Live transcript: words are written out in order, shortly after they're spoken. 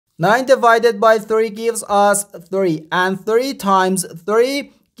9 divided by 3 gives us 3, and 3 times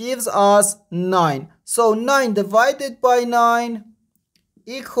 3 gives us 9. So 9 divided by 9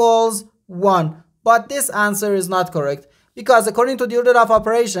 equals 1. But this answer is not correct, because according to the order of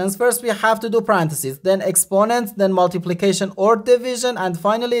operations, first we have to do parentheses, then exponents, then multiplication or division, and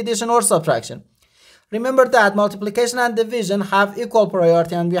finally addition or subtraction. Remember that multiplication and division have equal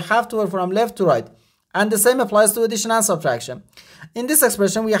priority, and we have to work from left to right. And the same applies to addition and subtraction. In this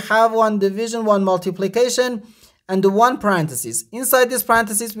expression, we have one division, one multiplication, and one parenthesis. Inside this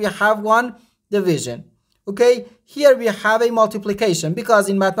parenthesis, we have one division. Okay, here we have a multiplication, because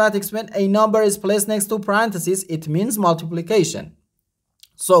in mathematics, when a number is placed next to parentheses, it means multiplication.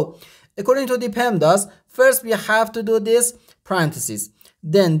 So, according to the PEMDAS, first we have to do this parenthesis,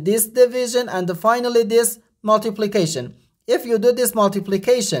 then this division, and finally this multiplication. If you do this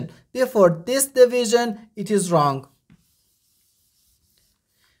multiplication before this division, it is wrong.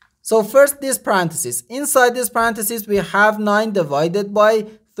 So first this parenthesis. Inside this parenthesis, we have 9 divided by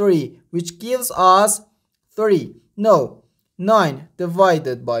 3, which gives us 3. No, 9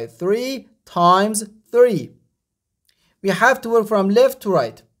 divided by 3 times 3. We have to work from left to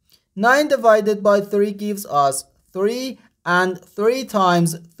right. 9 divided by 3 gives us 3, and 3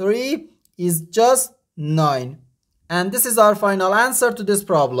 times 3 is just 9. And this is our final answer to this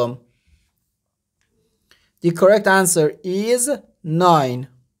problem. The correct answer is 9.